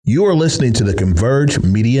You are listening to the Converge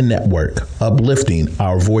Media Network, uplifting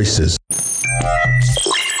our voices.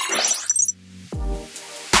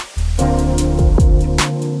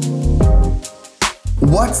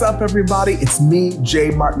 What's up, everybody? It's me, Jay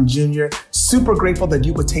Martin Jr. Super grateful that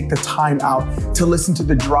you would take the time out to listen to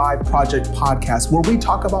the Drive Project podcast, where we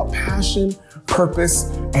talk about passion, purpose,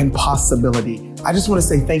 and possibility. I just want to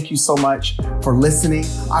say thank you so much for listening.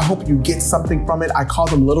 I hope you get something from it. I call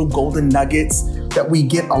them little golden nuggets that we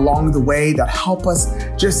get along the way that help us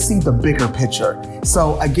just see the bigger picture.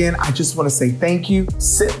 So again, I just want to say thank you.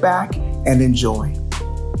 Sit back and enjoy.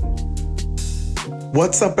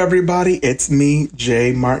 What's up, everybody? It's me,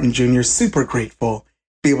 Jay Martin Jr. Super grateful to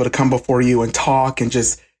be able to come before you and talk and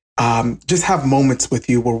just have moments with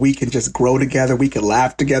you where we can just grow together. We can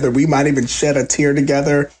laugh together. We might even shed a tear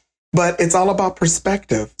together. But it's all about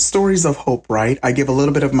perspective, stories of hope, right? I give a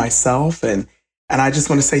little bit of myself, and I just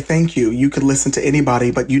want to say thank you. You could listen to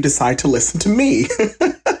anybody, but you decide to listen to me.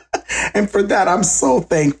 And for that, I'm so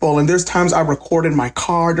thankful. And there's times I record in my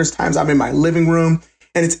car. There's times I'm in my living room.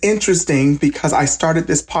 And it's interesting because I started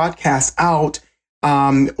this podcast out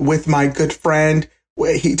with my good friend.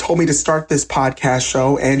 He told me to start this podcast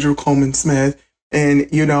show, Andrew Coleman Smith, and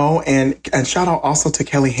shout out also to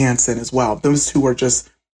Kelly Hansen as well. Those two are just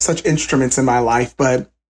such instruments in my life. But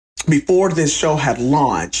before this show had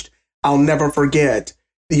launched, I'll never forget,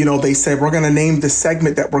 they said, we're going to name the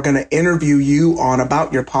segment that we're going to interview you on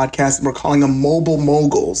about your podcast. And we're calling them Mobile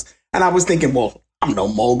Moguls. And I was thinking, well, I'm no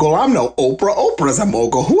mogul. I'm no Oprah. Oprah's a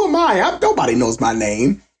mogul. Who am I? Nobody knows my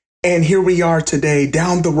name. And here we are today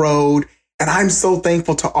down the road. And I'm so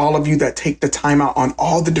thankful to all of you that take the time out on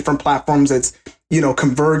all the different platforms. It's,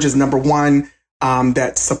 Converge is number one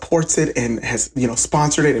that supports it and has,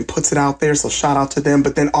 sponsored it and puts it out there. So shout out to them.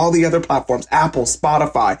 But then all the other platforms, Apple,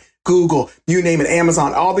 Spotify, Google, you name it,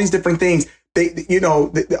 Amazon, all these different things,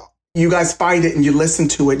 you guys find it and you listen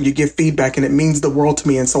to it and you give feedback, and it means the world to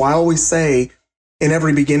me. And so I always say, in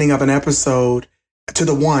every beginning of an episode, to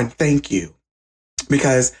the one, thank you.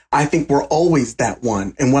 Because I think we're always that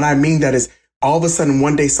one. And what I mean that is all of a sudden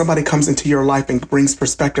one day somebody comes into your life and brings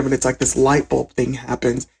perspective, and it's like this light bulb thing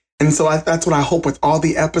happens. And so that's what I hope with all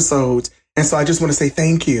the episodes. And so I just want to say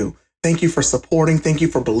thank you. Thank you for supporting. Thank you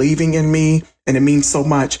for believing in me. And it means so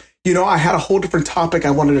much. I had a whole different topic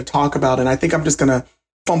I wanted to talk about, and I think I'm just going to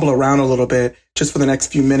fumble around a little bit just for the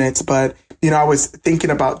next few minutes. But, I was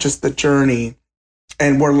thinking about just the journey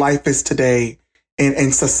and where life is today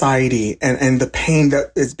in society and the pain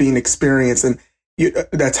that is being experienced and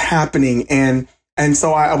that's happening. And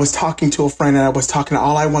so I was talking to a friend, and I was talking,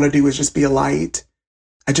 all I want to do is just be a light.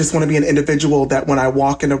 I just want to be an individual that when I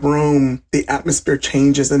walk in a room, the atmosphere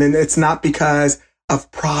changes. And then it's not because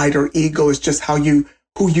of pride or ego. It's just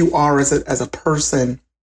who you are as a person.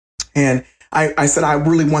 And I said, I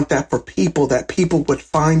really want that for people, that people would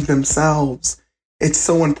find themselves. It's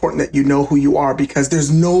so important that you know who you are, because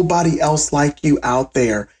there's nobody else like you out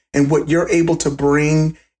there. And what you're able to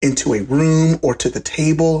bring into a room or to the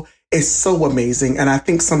table is so amazing. And I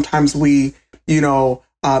think sometimes we,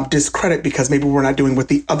 discredit because maybe we're not doing what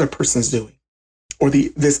the other person's doing or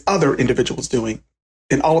this other individual's doing.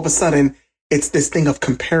 And all of a sudden, it's this thing of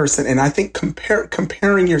comparison. And I think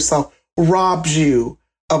comparing yourself robs you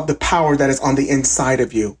of the power that is on the inside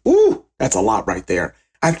of you. Ooh, that's a lot right there.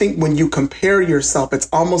 I think when you compare yourself, it's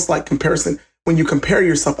almost like comparison. When you compare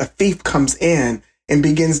yourself, a thief comes in and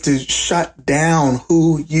begins to shut down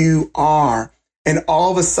who you are. And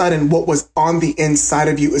all of a sudden, what was on the inside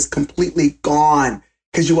of you is completely gone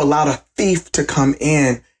because you allowed a thief to come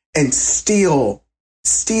in and steal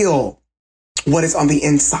what is on the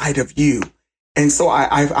inside of you. And so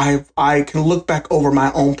I can look back over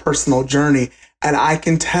my own personal journey, and I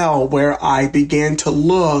can tell where I began to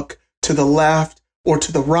look to the left or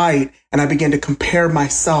to the right, and I began to compare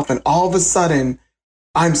myself. And all of a sudden,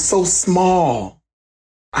 I'm so small.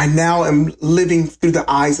 I now am living through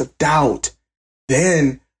the eyes of doubt.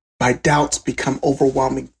 Then my doubts become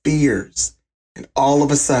overwhelming fears. And all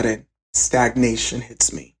of a sudden, stagnation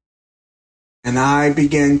hits me. And I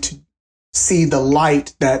began to see the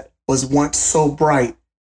light that was once so bright.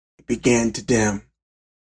 It began to dim.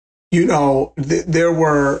 There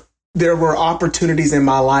were opportunities in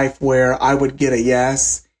my life where I would get a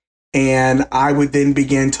yes, and I would then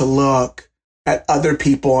begin to look at other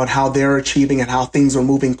people and how they're achieving and how things are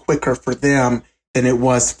moving quicker for them than it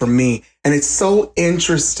was for me. And it's so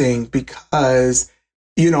interesting because,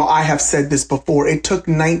 I have said this before. It took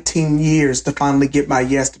 19 years to finally get my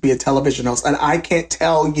yes to be a television host. And I can't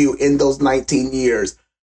tell you in those 19 years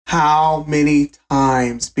how many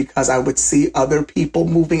times, because I would see other people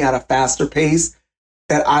moving at a faster pace,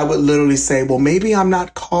 that I would literally say, well, maybe I'm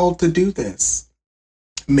not called to do this.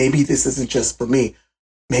 Maybe this isn't just for me.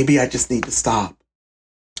 Maybe I just need to stop.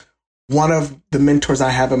 One of the mentors I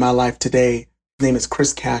have in my life today, his name is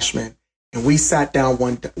Chris Cashman, and we sat down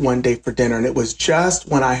one day for dinner, and it was just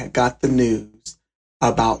when I had got the news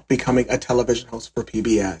about becoming a television host for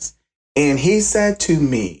PBS. And he said to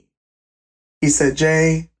me, he said,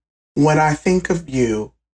 Jay, when I think of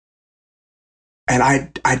you, and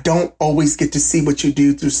I don't always get to see what you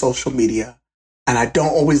do through social media, and I don't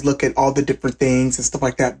always look at all the different things and stuff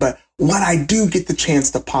like that, but when I do get the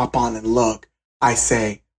chance to pop on and look, I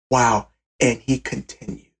say, wow. And he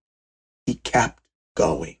continued. He kept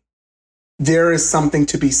going. There is something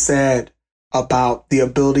to be said about the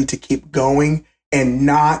ability to keep going and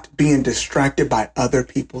not being distracted by other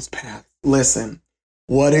people's paths. Listen,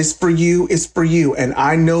 what is for you is for you. And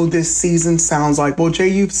I know this season sounds like, well, Jay,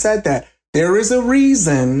 you've said that. There is a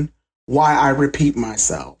reason why I repeat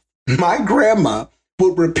myself. My grandma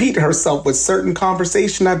would repeat herself with certain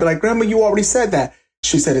conversation. I'd be like, Grandma, you already said that.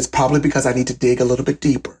 She said, it's probably because I need to dig a little bit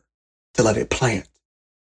deeper to let it plant,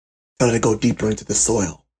 to let it go deeper into the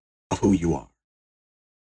soil of who you are.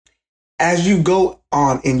 As you go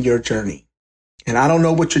on in your journey, and I don't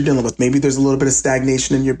know what you're dealing with. Maybe there's a little bit of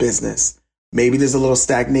stagnation in your business. Maybe there's a little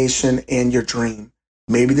stagnation in your dream.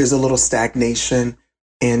 Maybe there's a little stagnation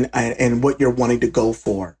in what you're wanting to go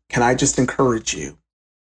for. Can I just encourage you?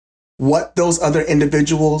 What those other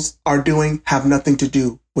individuals are doing have nothing to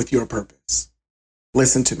do with your purpose.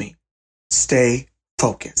 Listen to me. Stay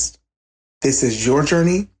focused. This is your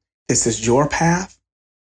journey. This is your path.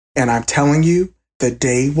 And I'm telling you, the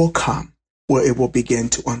day will come where it will begin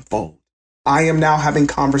to unfold. I am now having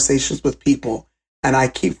conversations with people, and I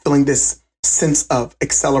keep feeling this sense of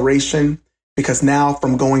acceleration because now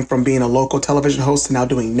from going from being a local television host to now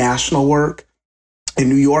doing national work in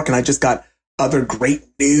New York, and I just got other great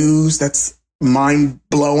news that's mind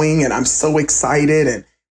blowing, and I'm so excited, and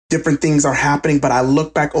different things are happening. But I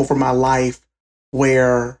look back over my life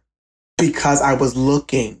where, because I was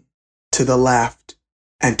looking to the left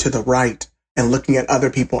and to the right and looking at other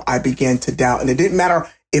people, I began to doubt, and it didn't matter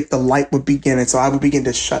if the light would begin. And so I would begin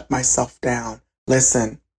to shut myself down.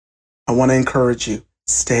 Listen, I want to encourage you,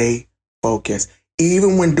 stay focused.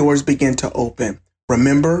 Even when doors begin to open,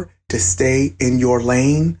 remember to stay in your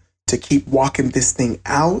lane, to keep walking this thing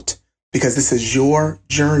out, because this is your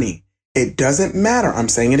journey. It doesn't matter. I'm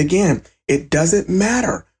saying it again. It doesn't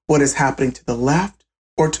matter what is happening to the left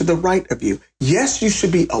or to the right of you. Yes, you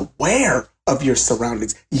should be aware of your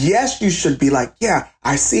surroundings. Yes, you should be like, yeah,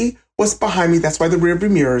 I see what's behind me. That's why the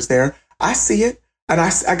rearview mirror is there. I see it. And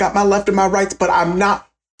I got my left and my right, but I'm not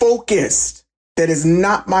focused. That is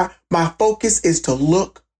not my focus is to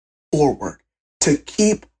look forward, to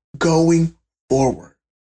keep going forward.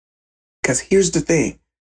 Because here's the thing.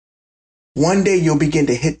 One day you'll begin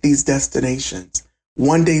to hit these destinations.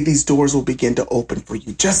 One day these doors will begin to open for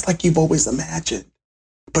you, just like you've always imagined.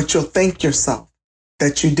 But you'll thank yourself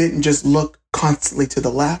that you didn't just look constantly to the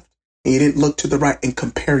left and you didn't look to the right and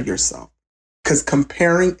compare yourself. Because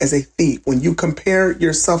comparing is a thief. When you compare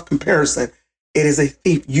your self-comparison, it is a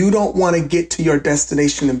thief. You don't want to get to your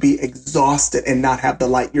destination and be exhausted and not have the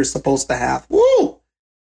light you're supposed to have. Woo!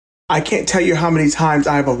 I can't tell you how many times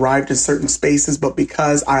I've arrived in certain spaces, but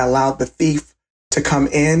because I allowed the thief to come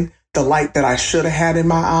in, the light that I should have had in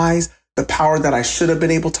my eyes, the power that I should have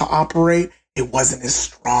been able to operate, it wasn't as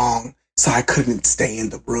strong. So I couldn't stay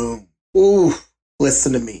in the room. Ooh,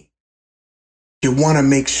 listen to me. You want to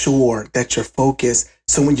make sure that you're focused.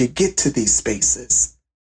 So when you get to these spaces,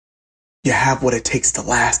 you have what it takes to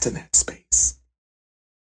last in that space.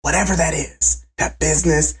 Whatever that is, that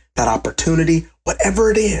business, that opportunity,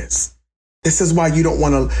 whatever it is. This is why you don't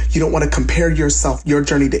want to compare yourself, your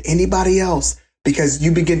journey to anybody else, because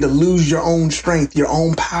you begin to lose your own strength, your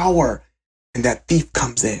own power, and that thief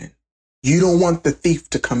comes in. You don't want the thief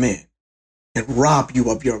to come in and rob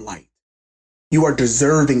you of your light. You are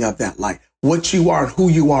deserving of that light. What you are and who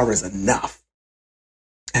you are is enough.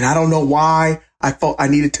 And I don't know why I felt I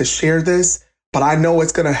needed to share this, but I know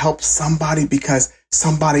it's going to help somebody because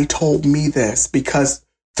somebody told me this. Because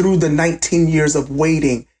through the 19 years of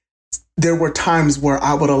waiting, there were times where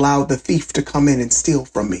I would allow the thief to come in and steal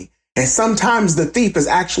from me. And sometimes the thief is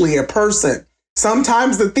actually a person.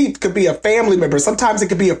 Sometimes the thief could be a family member. Sometimes it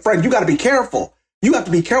could be a friend. You got to be careful. You have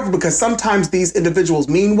to be careful because sometimes these individuals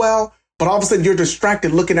mean well, but all of a sudden you're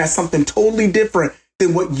distracted looking at something totally different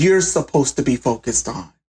than what you're supposed to be focused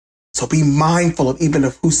on. So be mindful of even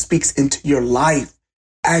of who speaks into your life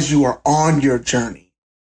as you are on your journey.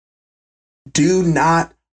 Do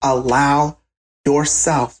not allow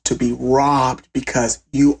yourself to be robbed because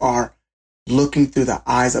you are looking through the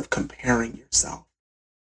eyes of comparing yourself.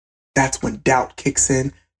 That's when doubt kicks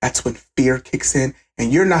in. That's when fear kicks in.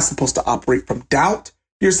 And you're not supposed to operate from doubt.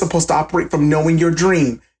 You're supposed to operate from knowing your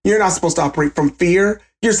dream. You're not supposed to operate from fear.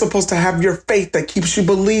 You're supposed to have your faith that keeps you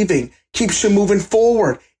believing, keeps you moving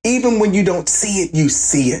forward. Even when you don't see it, you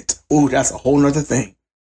see it. Ooh, that's a whole nother thing.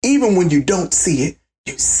 Even when you don't see it,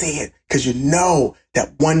 you see it because you know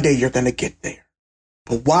that one day you're going to get there.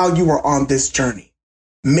 But while you are on this journey,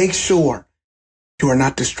 make sure you are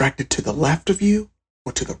not distracted to the left of you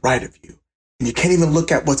or to the right of you. And you can't even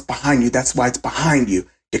look at what's behind you. That's why it's behind you.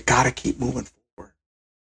 You got to keep moving forward.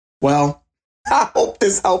 Well, I hope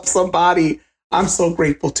this helps somebody. I'm so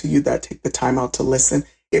grateful to you that take the time out to listen.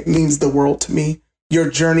 It means the world to me. Your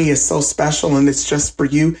journey is so special and it's just for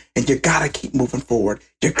you. And you got to keep moving forward.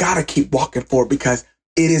 You got to keep walking forward because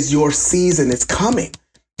it is your season. It's coming.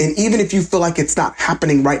 And even if you feel like it's not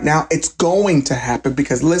happening right now, it's going to happen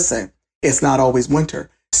because listen, it's not always winter.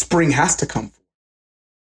 Spring has to come forth.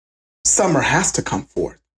 Summer has to come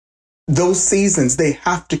forth. Those seasons, they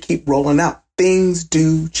have to keep rolling out. Things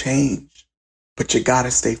do change, but you got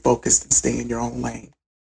to stay focused and stay in your own lane.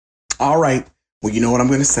 All right. Well, you know what I'm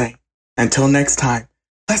going to say. Until next time,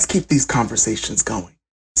 let's keep these conversations going.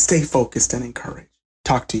 Stay focused and encouraged.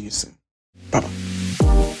 Talk to you soon. Bye-bye.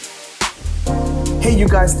 Hey, you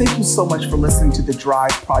guys, thank you so much for listening to the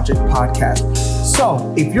Drive Project podcast.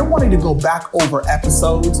 So if you're wanting to go back over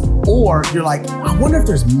episodes or you're like, I wonder if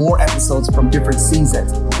there's more episodes from different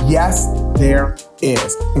seasons. Yes, there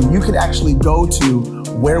is. And you can actually go to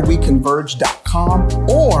whereweconverge.com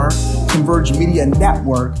or Converge Media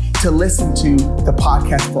Network to listen to the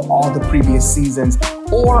podcast for all the previous seasons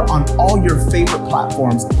or on all your favorite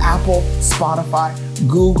platforms, Apple, Spotify,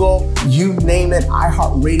 Google, you name it,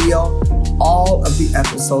 iHeartRadio. All of the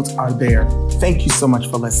episodes are there. Thank you so much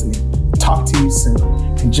for listening. Talk to you soon.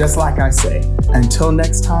 And just like I say, until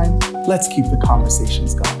next time, let's keep the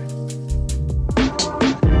conversations going.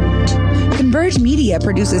 Converge Media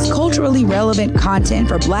produces culturally relevant content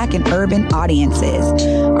for Black and urban audiences.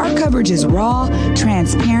 Our coverage is raw,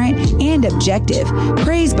 transparent, and objective,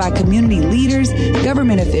 praised by community leaders,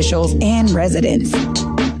 government officials, and residents.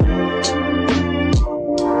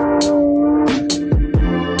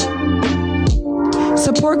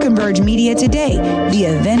 Support Converge Media today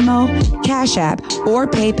via Venmo, Cash App, or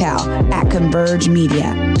PayPal at Converge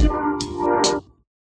Media.